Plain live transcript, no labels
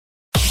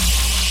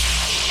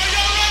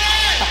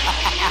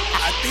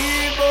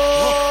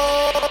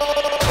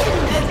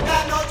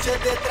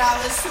de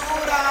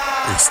travesura.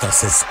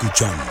 Estás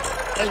escuchando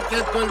el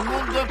que todo el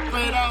mundo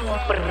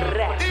esperaba.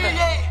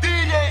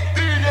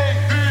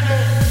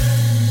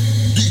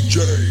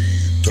 DJ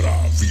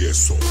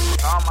Traviezo.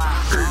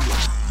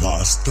 El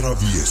más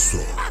travieso.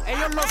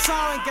 Ellos no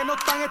saben que no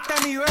están a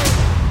este nivel.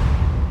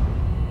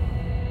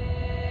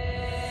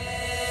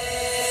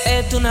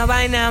 Esto es una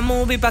vaina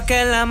movie pa'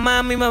 que la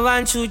mami me va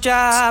en su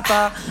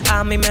chapa.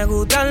 A mí me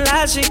gustan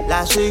las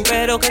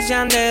pero que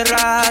sean de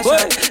raza.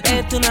 Esto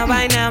es una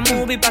vaina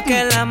movie pa'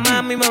 que la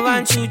mami me va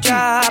en su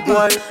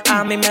chapa.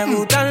 A mí me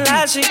gustan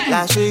las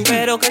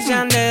pero que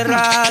sean de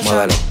raza.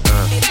 Muévelo.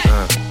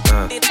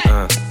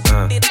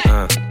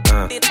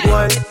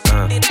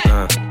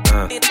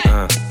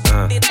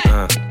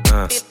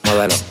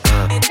 Muévelo.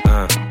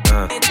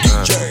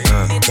 DJ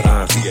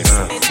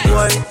Traviezo.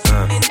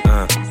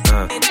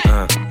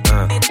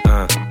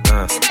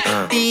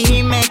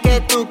 Dime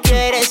que tú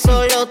quieres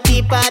solo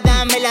tipa,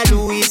 dame la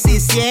luz. Y si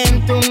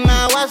siento un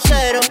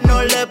aguacero,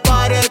 no le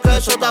pares que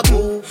eso está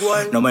cool.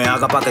 No me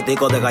hagas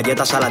paqueticos de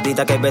galletas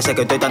saladitas, que hay veces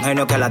que estoy tan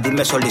genio que la DIM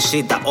me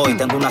solicita. Hoy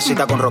tengo una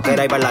cita con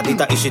rockera y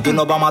bailadita, y si tú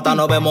nos vas a matar,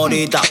 nos vemos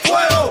ahorita.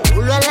 ¡Fuego!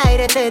 Culo al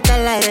aire, teta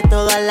al aire,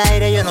 todo al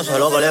aire, yo no sé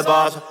lo que le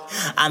pasa.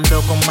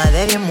 Ando con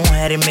madera y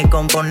mujer y mi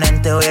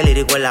componente hoy el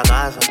lírico en la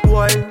casa.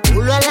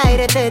 Culo al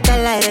aire, teta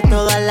al aire,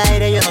 todo al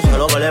aire, yo no sé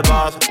lo que le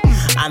pasa.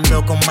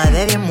 Ando con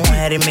madera y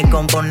mujer y mi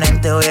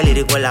componente hoy el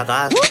lírico en la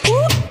casa.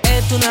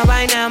 Esto es una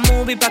vaina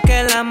movie pa'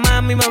 que la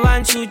mami me va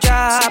en su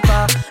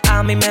chapa.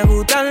 A mí me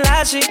gustan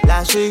las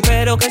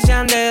pero que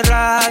sean de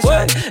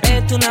raza. Esto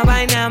es una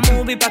vaina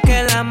movie pa'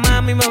 que la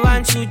mami me va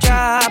en su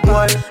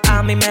chapa.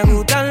 A mí me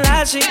gustan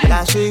las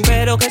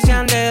pero que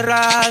sean de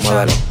raza.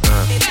 Muévelo.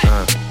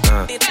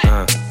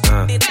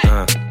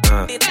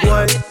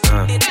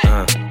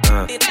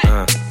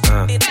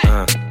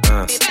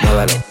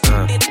 Muévelo.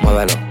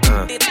 Muévelo.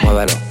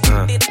 Muévelo.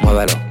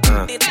 Muévelo.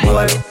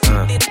 Muévelo.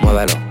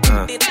 Muévelo.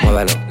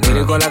 Muévelo.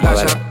 Lírico en la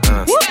casa.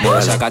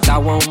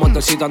 Sacatagua en un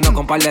motorcito, ando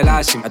con par de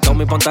lazi. Me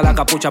tomo y ponte la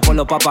capucha por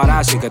los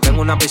paparazzi. Que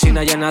tengo una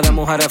piscina llena de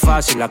mujeres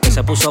fácil. La que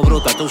se puso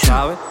bruta, tú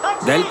sabes.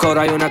 Del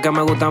coro hay una que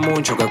me gusta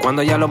mucho, que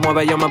cuando ella lo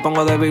mueve yo me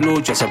pongo de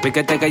bilucho. Ese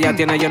piquete que ella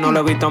tiene yo no lo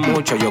he visto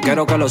mucho. Yo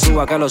quiero que lo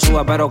suba,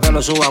 pero que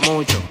lo suba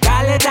mucho.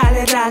 Dale,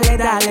 dale, dale,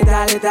 dale,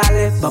 dale,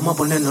 dale. Vamos a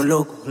ponernos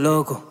loco,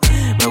 loco.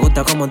 Me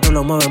gusta como tú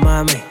lo mueves,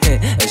 mami.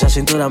 Esa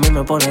cintura a mí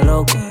me pone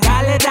loco.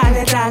 Dale,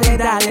 dale, dale,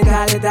 dale,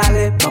 dale,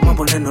 dale. Vamos a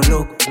ponernos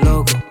loco,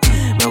 loco.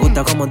 Me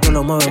gusta como tú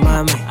lo mueves,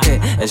 mami.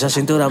 Esa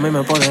cintura a mí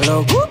me pone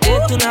loco.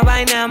 Esto es una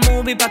vaina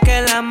movie pa'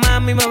 que la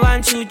mami me va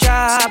en su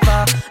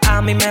chapa.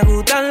 A mí me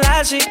gustan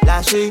las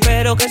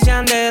pero que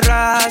sean de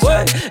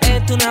raza.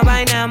 Esto es una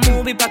vaina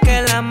movie pa'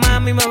 que la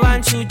mami me va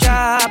en su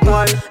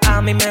chapa.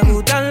 A mí me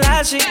gustan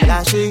las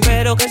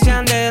pero que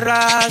sean de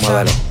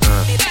raza.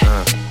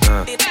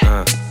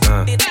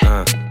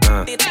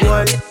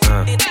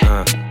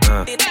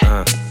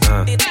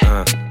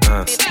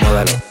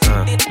 Muévelo.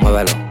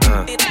 Muévelo.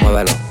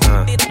 Muévelo.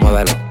 Muévelo.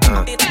 Muévelo.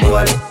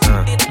 Muévelo.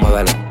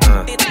 Muévelo.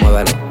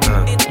 Muévelo.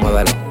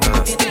 Muévelo.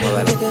 Yo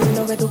te doy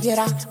lo que tú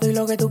quieras, doy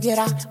lo que tú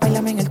quieras,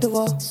 bailame en el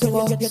tubo,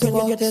 subo, subo. Yo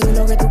te doy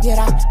lo que tú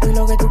quieras, doy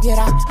lo que tú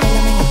quieras,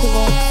 bailame en el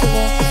tubo,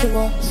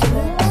 subo,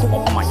 subo,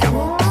 subo,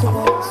 subo,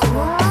 subo, subo,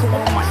 subo,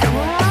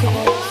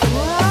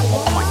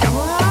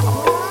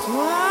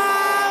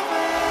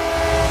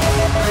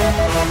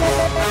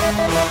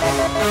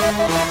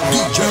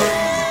 DJ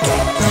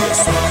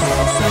Traviezo.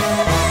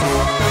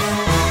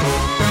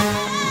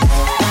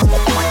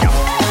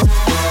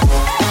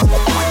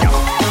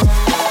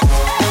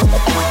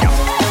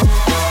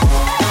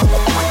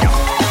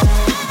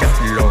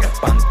 Los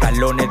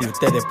pantalones de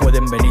ustedes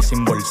pueden venir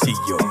sin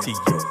bolsillo.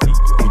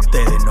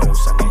 Ustedes no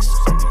usan eso.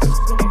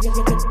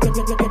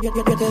 Yo te doy lo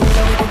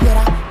que tú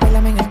quieras,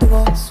 bailame en el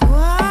tubo,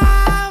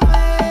 suave.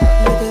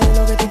 Yo te doy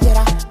lo que tú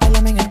quieras,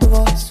 bailame en el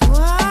tubo,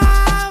 suave.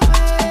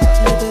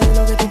 Yo te doy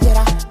lo que tú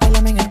quieras,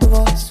 bailame en el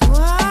tubo,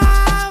 suave.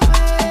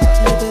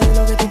 Yo te doy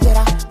lo que tú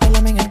quieras,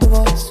 bailame en el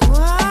tubo,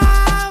 suave.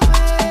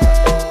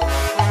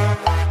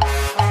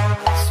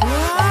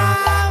 Suave.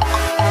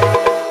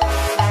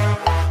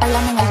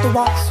 Bailame en el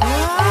tubo, suave.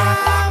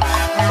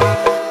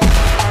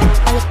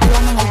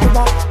 Bailame en el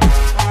tubo.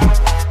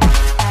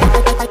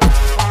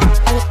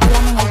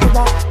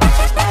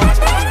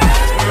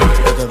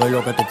 Yo te doy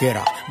lo que tú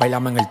quieras,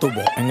 bailame en el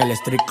tubo. En el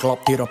street club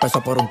tiro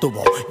peso por un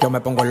tubo. Yo me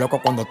pongo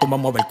loco cuando tú me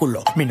mueves el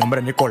culo. Mi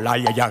nombre es Nicolás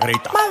y ella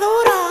grita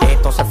Madura.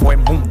 Esto se fue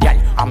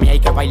mundial. A mí hay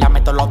que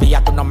bailarme todos los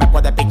días, tú no me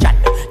puedes pichar.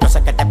 Yo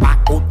sé que te va a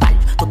gustar.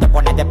 Tú te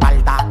pones de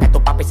espalda, que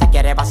tu papi se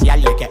quiere vaciar.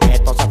 Y que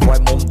esto se fue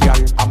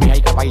mundial. A mí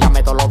hay que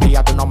bailarme todos los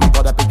días, tú no me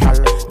puedes pichar.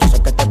 Yo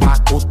sé que te va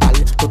a gustar.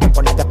 Tú te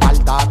pones de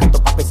espalda, que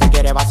tu papi se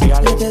quiere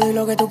vaciar. Yo te doy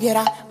lo que tú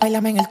quieras,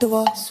 bailame en el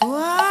tubo,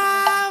 suave.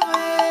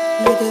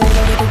 Yo te doy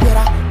lo que tú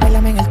quieras,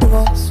 bailame en el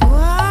tubo,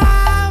 suave.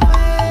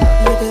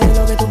 Yo te doy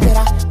lo que tú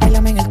quieras,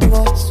 bailame en el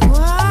tubo, suave.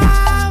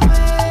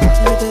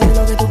 Yo te doy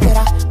lo que tú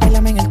quieras,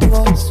 bailame en el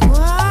tubo,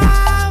 suave.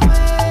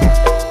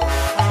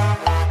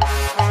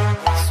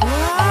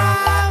 Suave.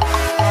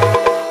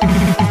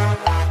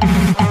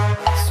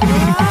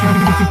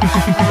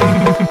 Suave.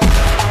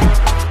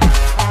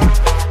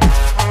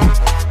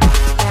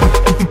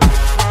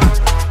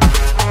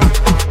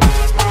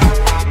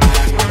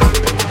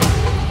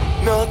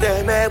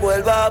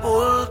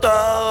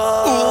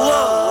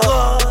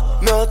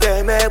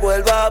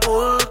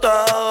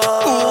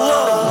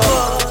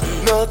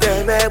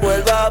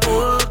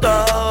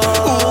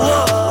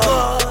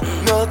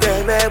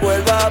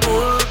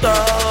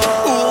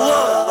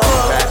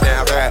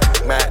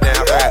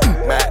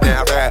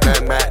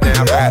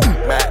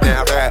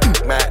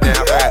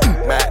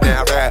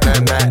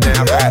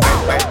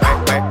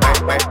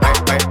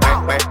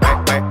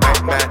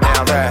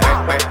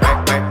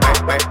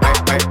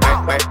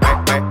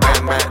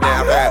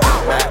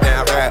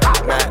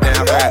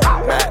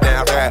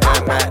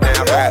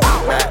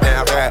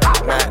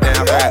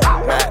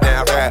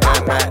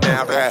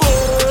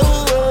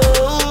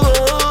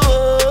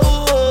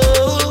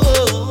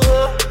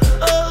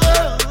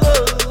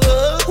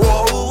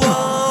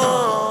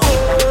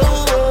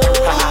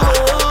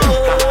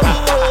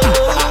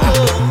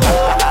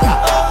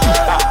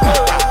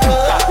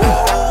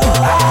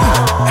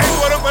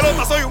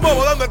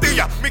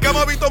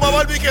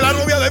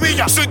 novia de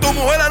Villa. Si tu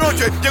mujer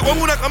anoche llegó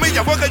en una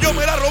camilla, fue que yo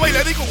me la robé y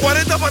le di con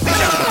 40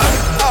 pastillas.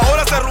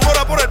 Ahora se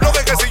rumora por el bloque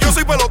que si yo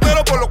soy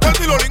pelotero por los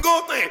cuartos y los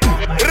lingotes.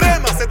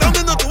 Rema, se está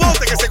hundiendo tu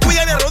bote, que se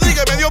cuida de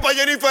Rodríguez, me dio pa'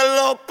 Jennifer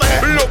López.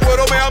 Los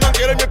cueros me aman,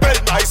 quieren mi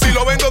esperma, y si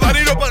lo vendo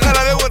Danilo paga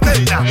la deuda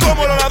eterna.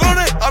 Como los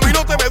ladrones, a mí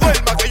no te me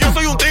duerma, que yo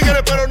soy un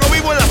tigre pero no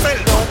vivo en la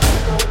selva.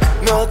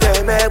 No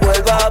te me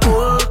vuelva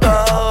bulto.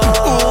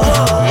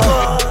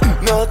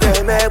 No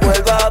te me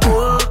vuelva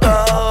bulto.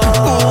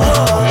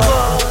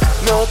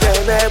 No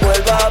te me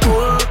vuelva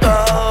bulto.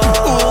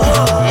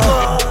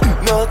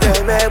 No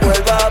te me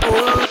vuelva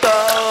bulto.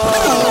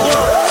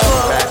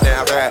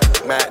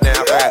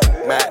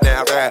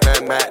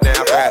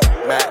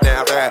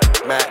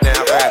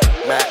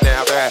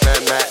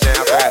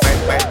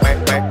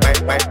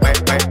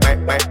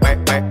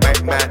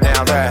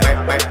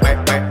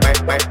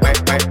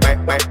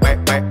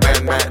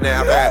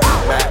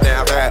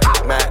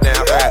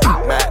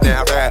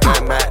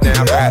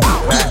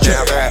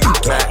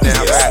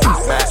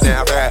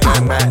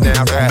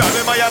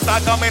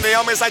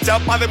 Menéame esa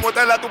chapa,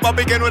 demuéstrale a tu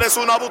papi que no eres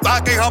una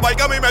butaca. En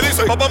Jamaica a mí me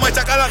dice, papá me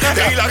chaca la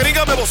caja. Y la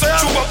gringa me vocea,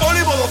 chupa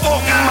poli y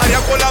modofoca. María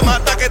con la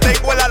mata que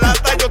tengo en la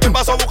lata. Yo te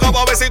paso a buscar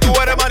a ver si tú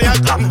eres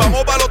mariaca.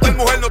 Vamos para el hotel,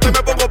 mujer, no te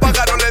me pongo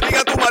paga. No le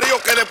digas a tu marido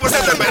que después se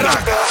te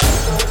berraca.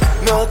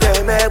 No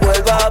te me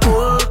vuelva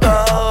bulto.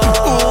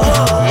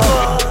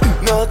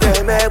 No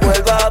te me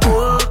vuelva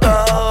bulto.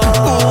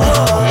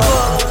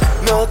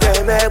 No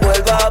te me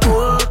vuelva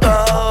bulto.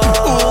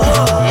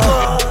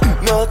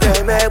 No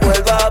te me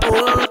vuelva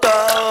bulto.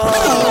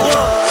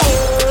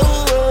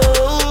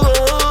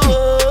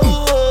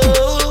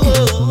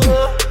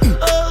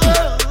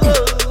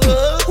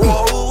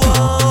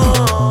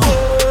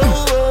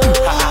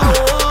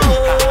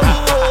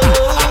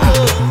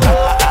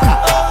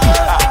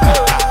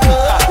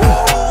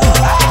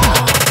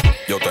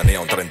 Yo tenía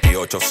un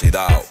 38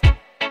 oxidado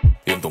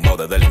y un tumbao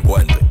de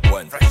delincuente.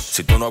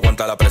 Si tú no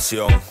aguantas la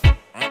presión,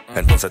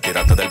 entonces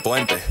tírate del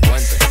puente.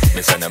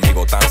 Mis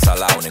enemigos tan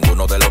salados,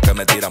 ninguno de los que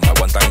me tiran me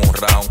aguantan un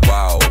round.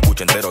 Wow,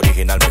 pucho entero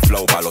original mi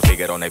flow. Pa' los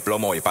tiguerones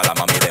plomo y pa' la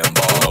mami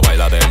Dembow. Tú no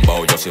baila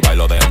Dembow, yo sí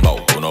bailo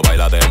Dembow. Tú no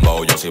baila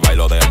Dembow, yo sí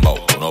bailo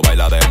Dembow. Tú no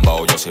baila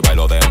Dembow, yo sí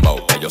bailo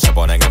Dembow. Ellos se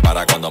ponen en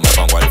para cuando me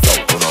pongo el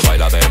flow. Tú no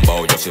baila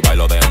Dembow, yo sí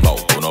bailo Dembow.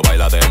 Tú no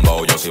baila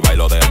Dembow, yo sí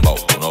bailo Dembow.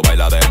 Tú no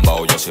baila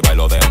Dembow, yo sí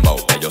bailo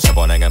Dembow. Ellos se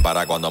ponen en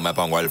para cuando me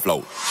pongo el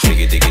flow.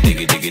 Tiki tiki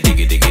tiki tiki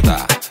tiki tiki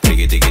ta.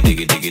 Tiki tiki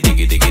tiki tiki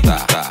tiki tiki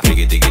ta.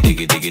 Tiki tiki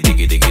tiki tiki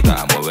tiki tiki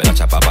ta. Mueve la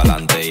chapa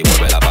pa'lante y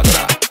muévela pa'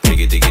 atrás.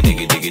 Tiki tiki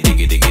tiki tiki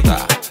tiki tiki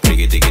ta.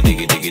 Tiki tiki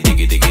tiki tiki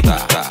tiki tiki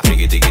ta.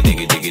 Tiki tiki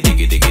tiki tiki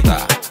tiki tiki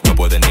ta. No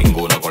puede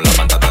ninguno con la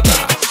pantata.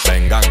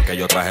 Vengan que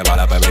yo traje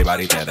bala para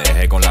everybody. Te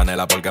dejé con la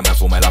nela porque me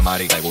fumé la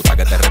mari. Te gusta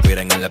que te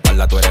respiren en la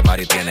espalda, tú eres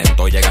mari. Tienen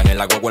todo, llegan en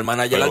la guagua el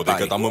manager al party.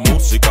 Que estamos en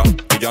música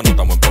y ya no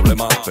estamos en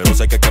problemas. Pero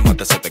sé que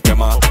quemarte se te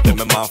quema.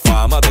 Deme más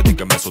fama,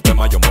 dedíqueme su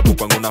tema. Yo me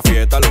busco en una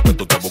fiesta, lo que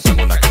tú te buscas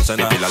en una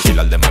quincena.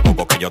 Dile al de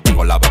Macoco que yo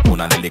tengo la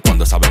vacuna. Nelly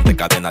cuando esa 20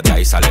 cadenas de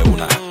ahí sale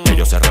una.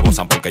 Ellos se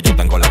rebosan porque yo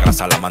tengo la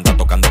grasa. La manda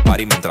tocando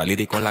party mientras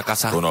lírico en la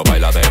casa. Tú no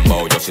baila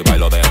Dembow, yo sí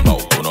bailo Dembow.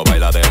 Tú no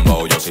baila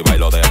Dembow, yo sí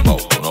bailo Dembow.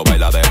 Tú no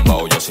baila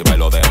Dembow, yo sí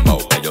bailo Dembow.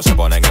 Ellos se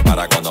ponen en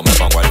para cuando me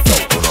pongo el flow.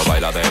 Tú no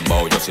baila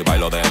Dembow, yo sí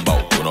bailo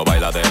Dembow. Tú no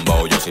baila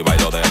Dembow, yo sí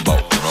bailo Dembow.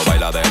 Tú no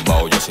baila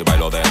Dembow, yo sí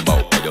bailo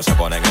Dembow. Ellos se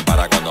ponen en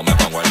para cuando me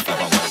pongo el flow.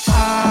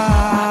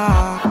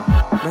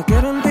 Me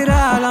quieren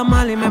tirar a la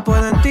mal y me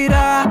pueden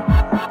tirar.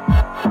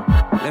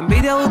 La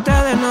envidia de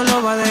ustedes no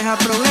lo va a dejar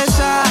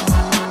progresar.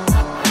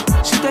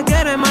 Si te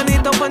quieres,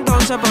 manito, pues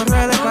entonces por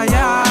redes pa'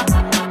 allá.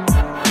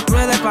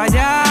 Ruedes pa'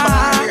 allá.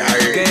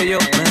 Que yo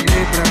prendí.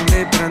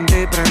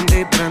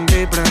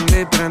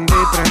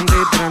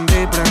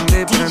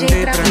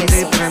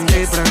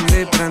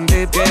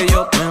 Que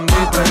yo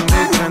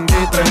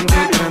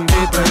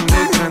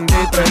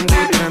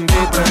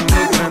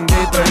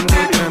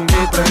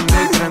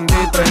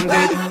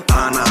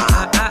Ana,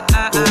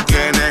 tú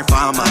tienes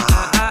fama.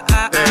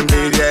 Te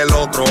envidia el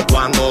otro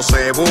cuando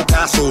se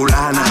busca su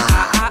lana.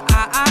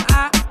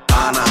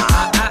 Ana,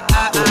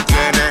 tú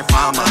tienes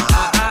fama.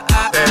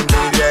 Te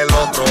envidia el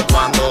otro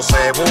cuando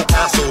se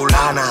busca su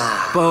lana.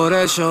 Por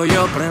eso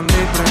yo prendí.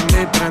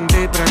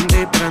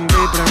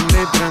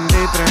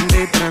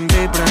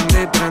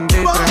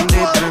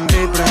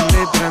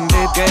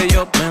 Que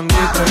yo prendí.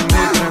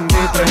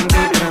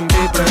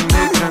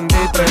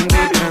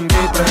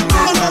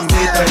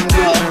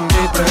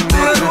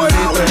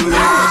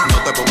 No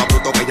te pongas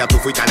puto que ya tú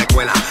fuiste a la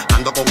escuela.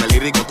 Ando con el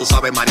lírico, tú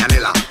sabes,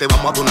 Marianela. Te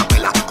vamos a dar una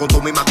pela con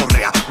tu misma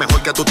correa.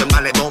 Mejor que tú te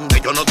embales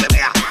donde yo no te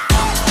vea.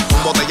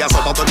 Un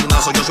botellazo pa' todo el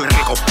munazo, yo soy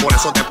rico, por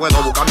eso te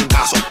puedo buscar un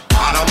caso.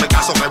 Para un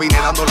caso me vine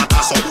dando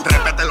latazo.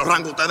 Respeten los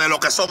rangos, ustedes lo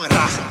que son es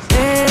raza.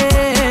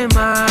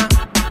 Emma,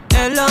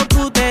 es lo que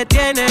usted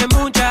tiene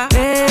mucha.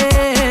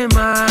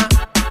 Emma,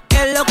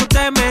 es lo que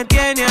usted me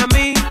tiene a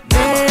mí.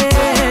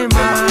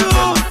 Emma,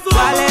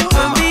 ¿cuál es tu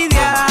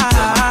envidia?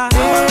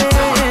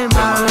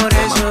 Emma, por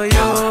eso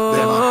yo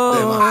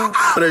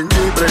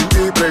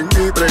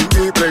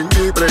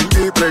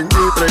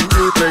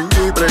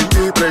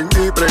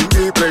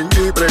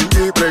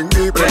prendí.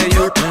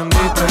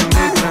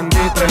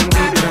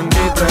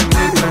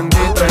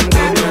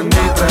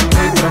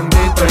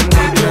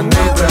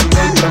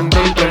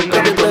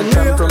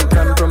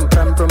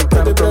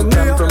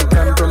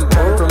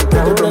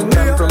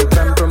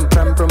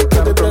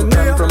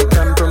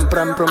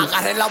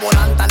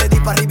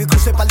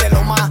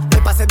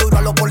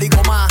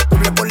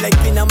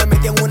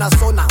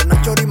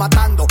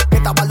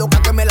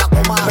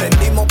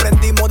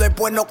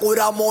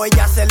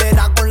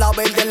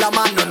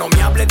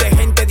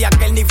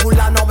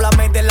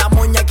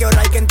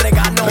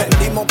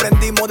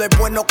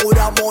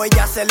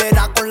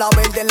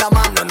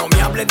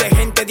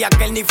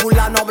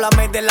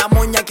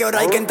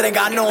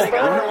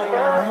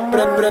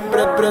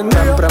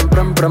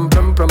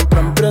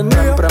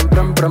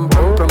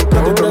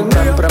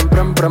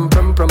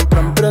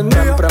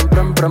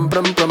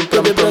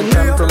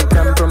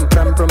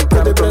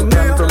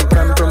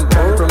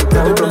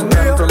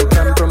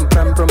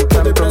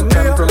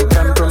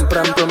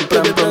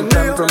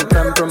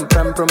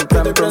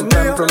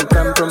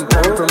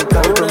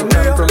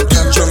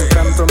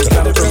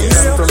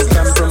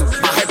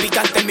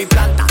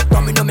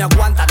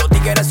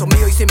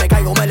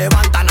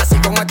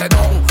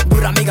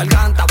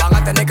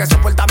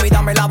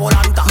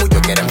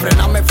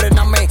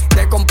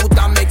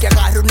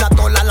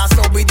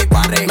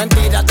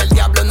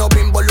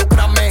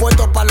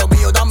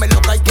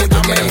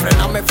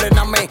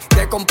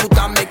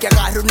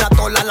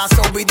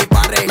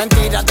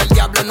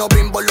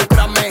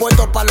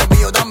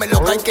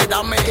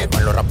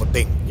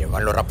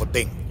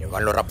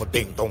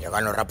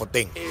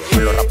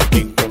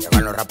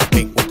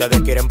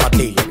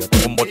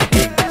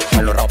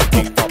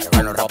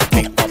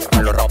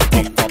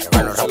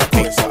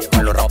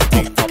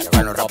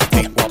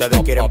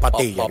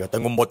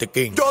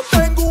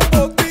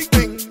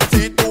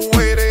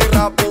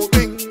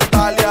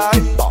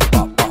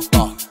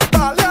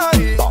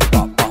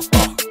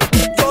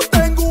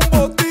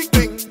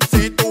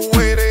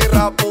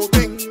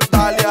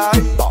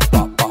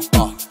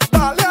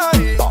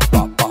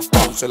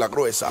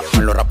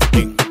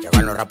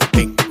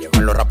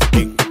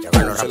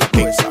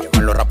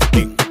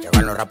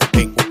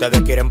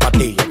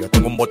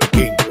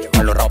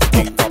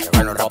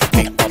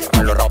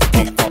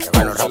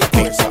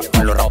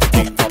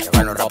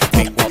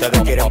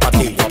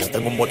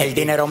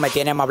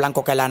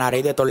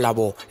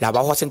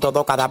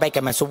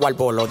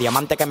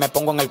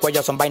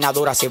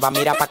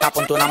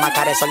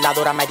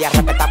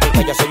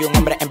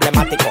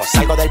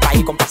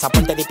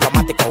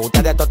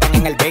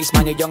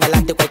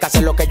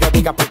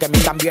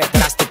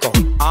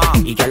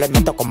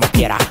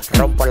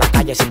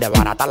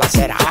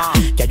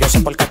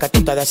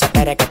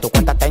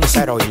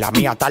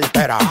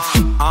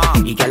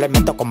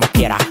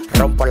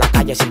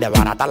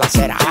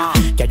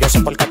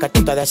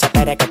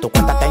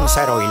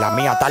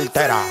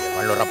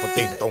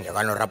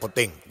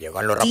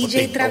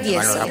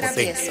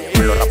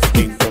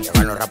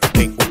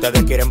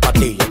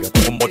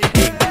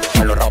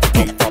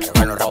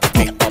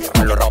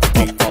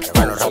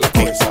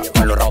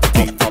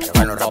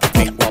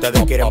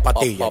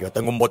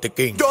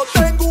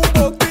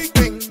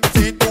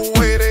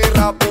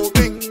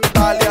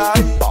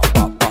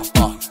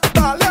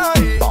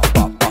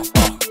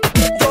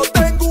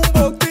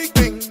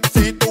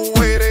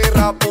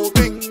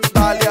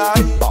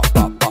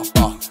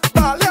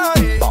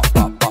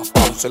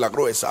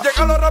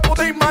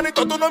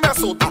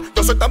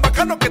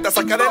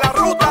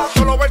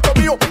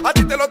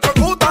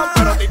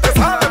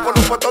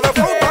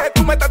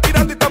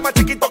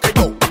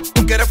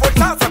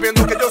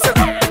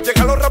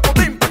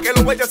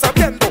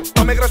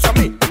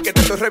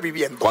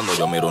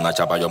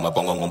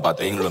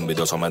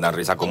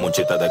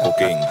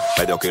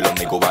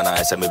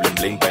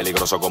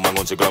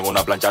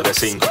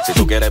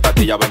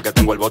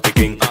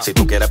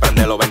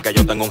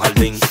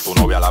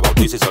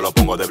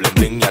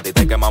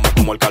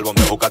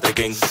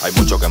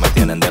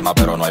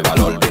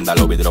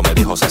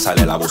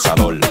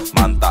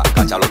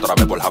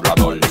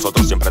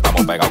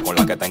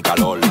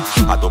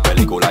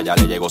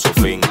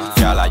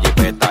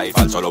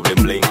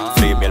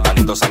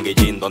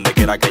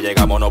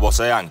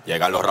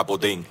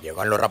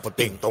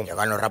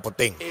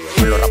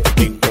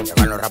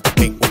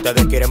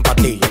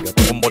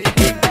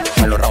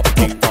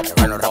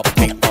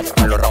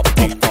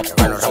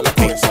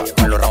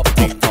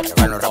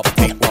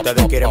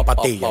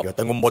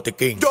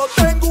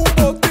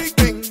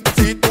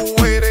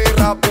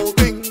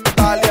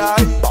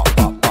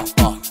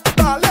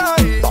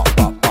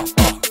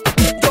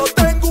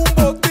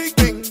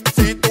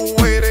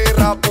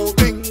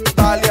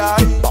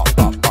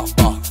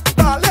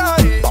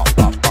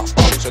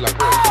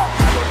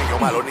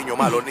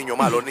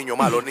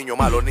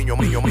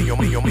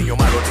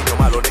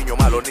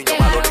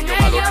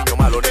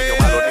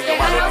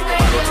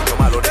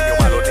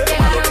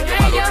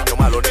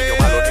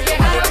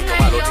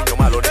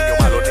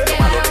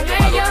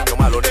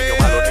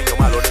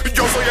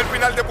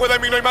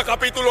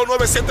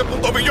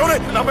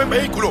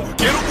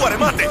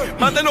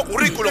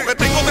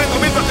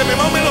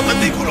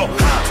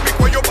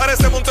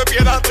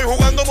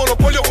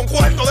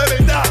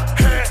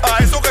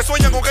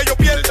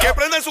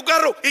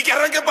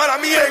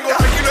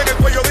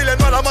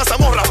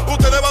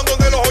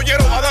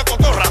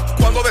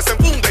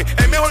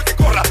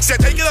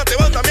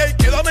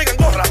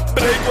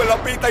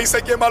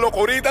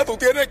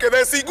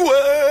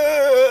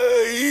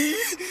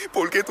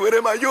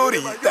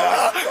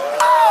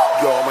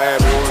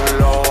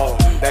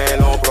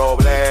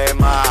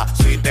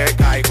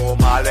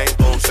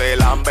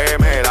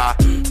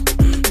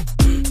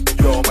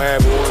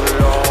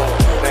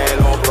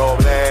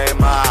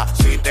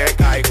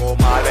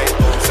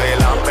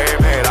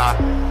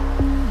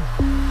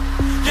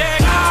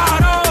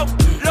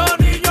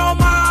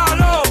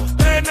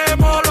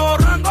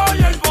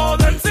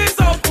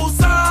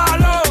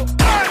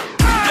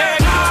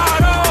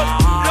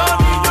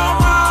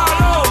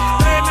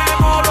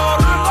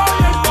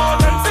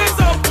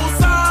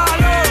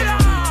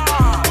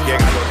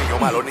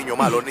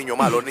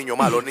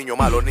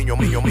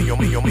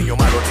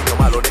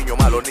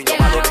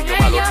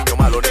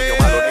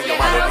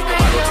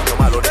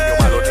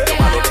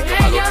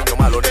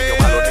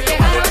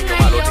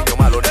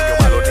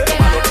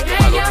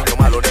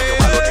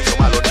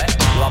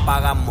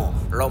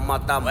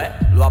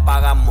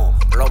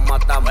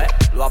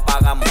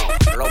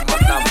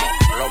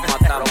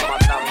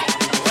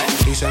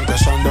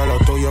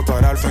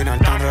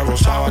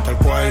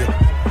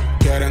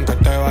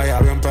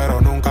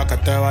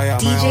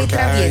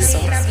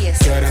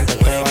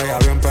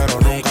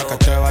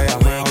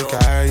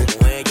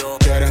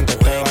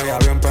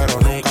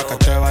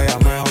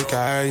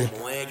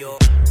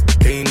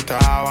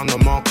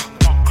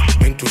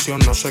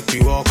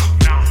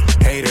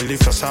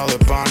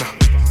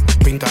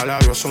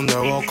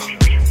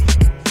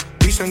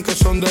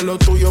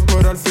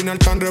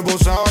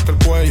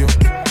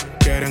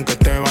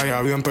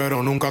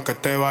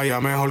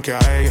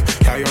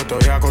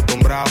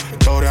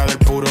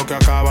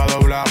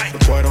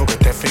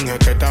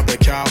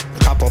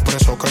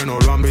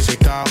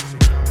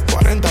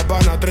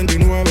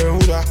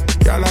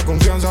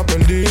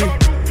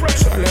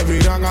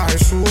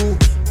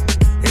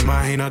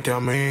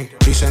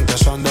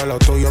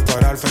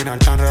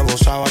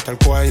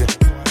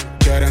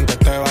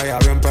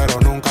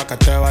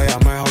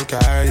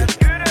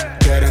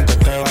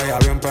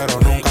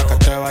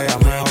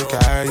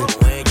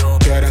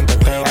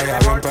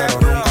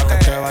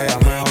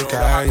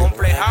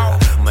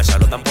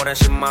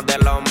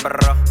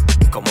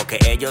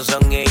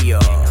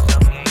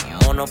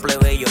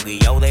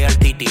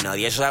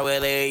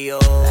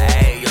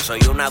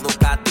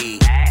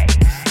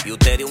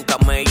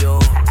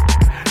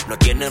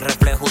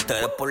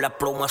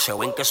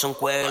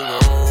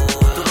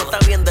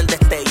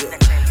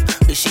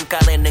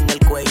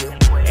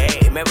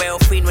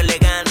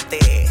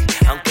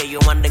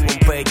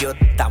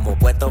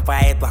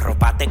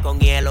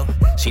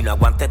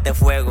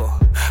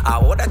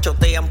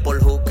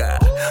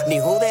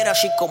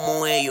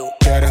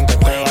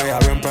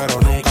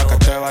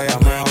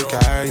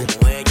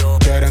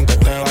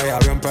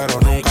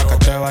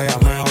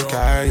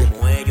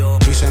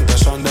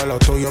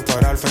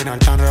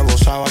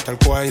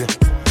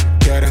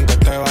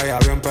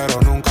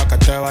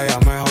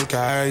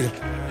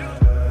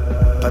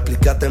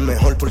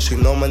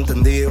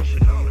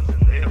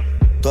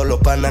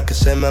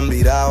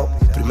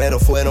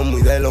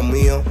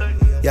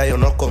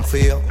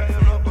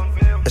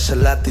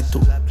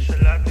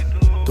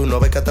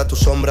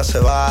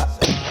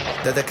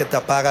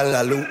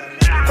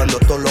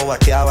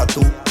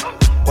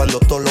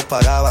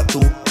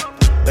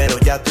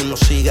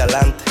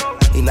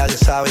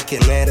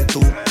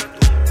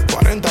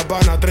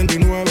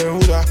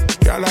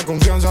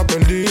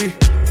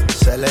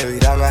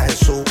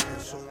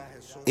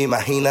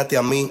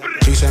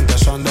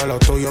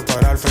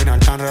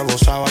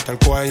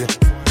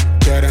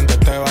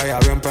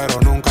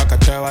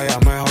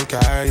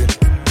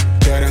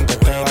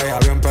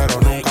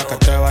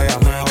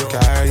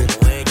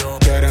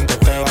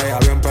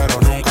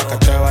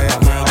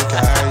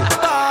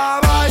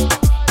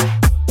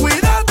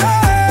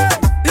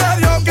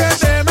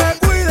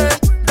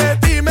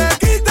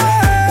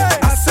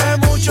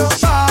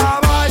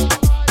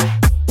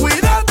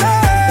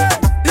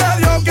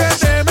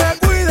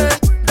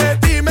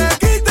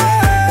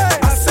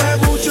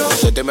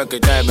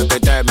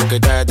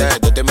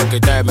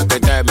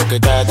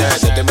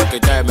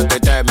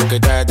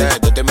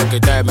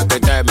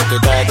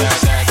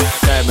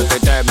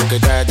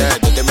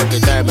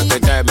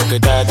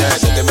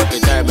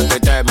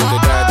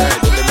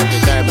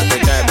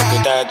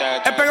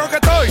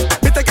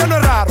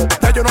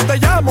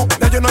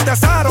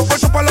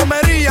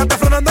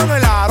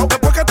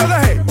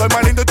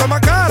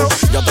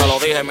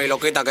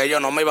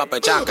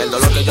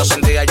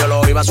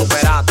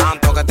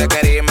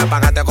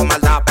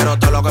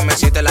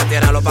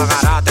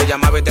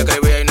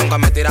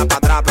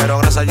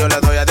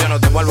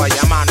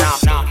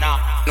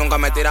 Nunca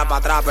me tiras para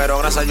atrás, pero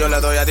gracias yo le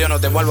doy a Dios, no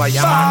te vuelvo a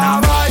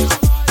llamar. Bye, bye.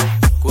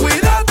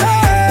 Cuídate,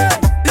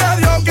 y a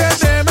Dios que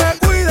te me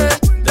cuide,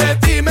 de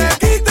ti me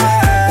quité.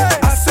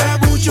 Hace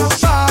mucho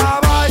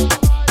bye,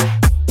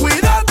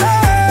 cuídate,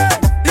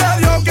 y a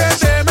Dios que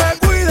te me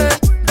cuide,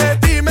 de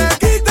ti me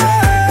quité.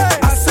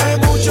 Hace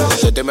mucho.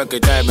 De ti me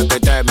quité, me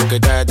quité, me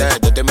quité,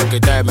 de ti me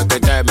quité, me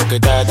quité, me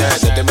quité, de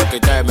ti me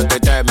quité, me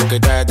quité, me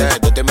quité,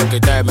 de ti me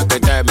quité, me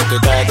quité, me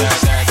quité, me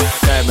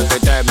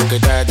quité, me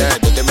quité, de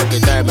ti me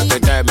quité, me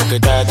quité, me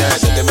quité, de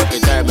ti me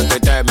quité, me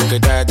quité, me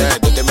quité, de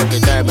ti me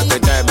quité, me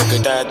quité, me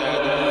quité.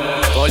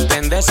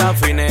 Corten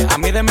desafine, a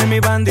mí deme mi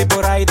banda y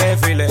por ahí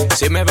desfile.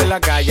 Si me ve en la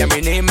calle, a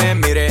mí ni me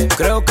mire.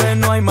 Creo que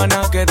no hay más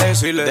nada que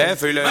decirle.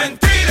 Desfile.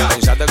 Mentira.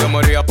 Pensaste que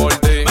moría por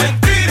ti.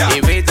 Mentira.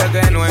 Y viste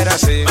que no era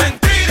así.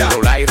 Mentira.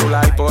 Rulay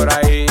por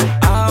ahí.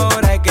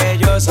 Ahora es que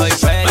yo soy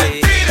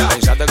feliz. Mentira.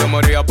 Pensaste que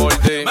moría por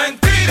ti.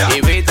 Mentira.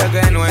 Y viste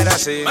que no era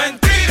así.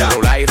 Mentira.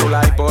 Rulay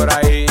por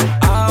ahí.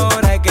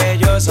 Ahora es que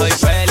yo soy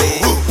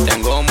feliz.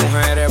 Tengo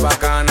mujeres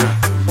bacanas.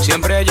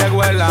 Siempre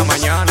llego en la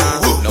mañana.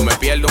 No me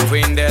pierdo un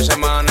fin de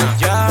semana.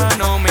 Ya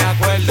no me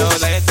acuerdo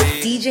de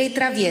ti. DJ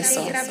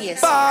Traviezo.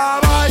 Bye,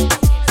 bye.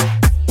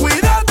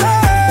 Cuídate,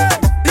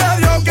 y a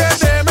Dios que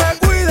te me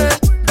cuide,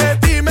 de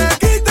ti me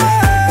quité.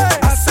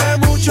 Hace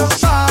mucho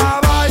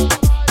bye,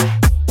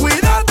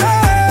 cuídate,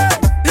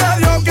 y a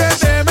Dios que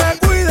te me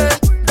cuide,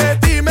 de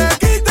ti me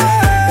quité.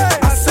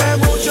 Hace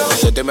mucho.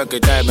 De ti me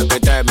quité, me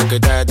quité, me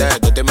quité,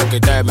 de ti me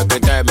quité, me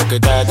quité, me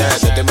quité, de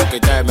ti me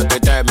quité, me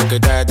quité, me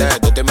quité,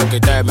 de ti me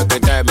quité, me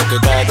quité, me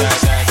quité,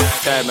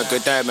 me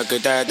quité, me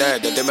quité,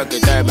 de ti me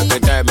quité, me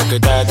quité, me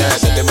quité, de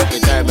ti me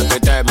quité, me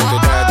quité, me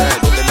quité, de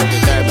ti me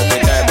quité, me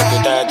quité, me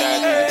quité.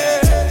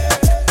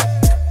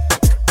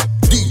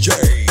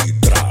 DJ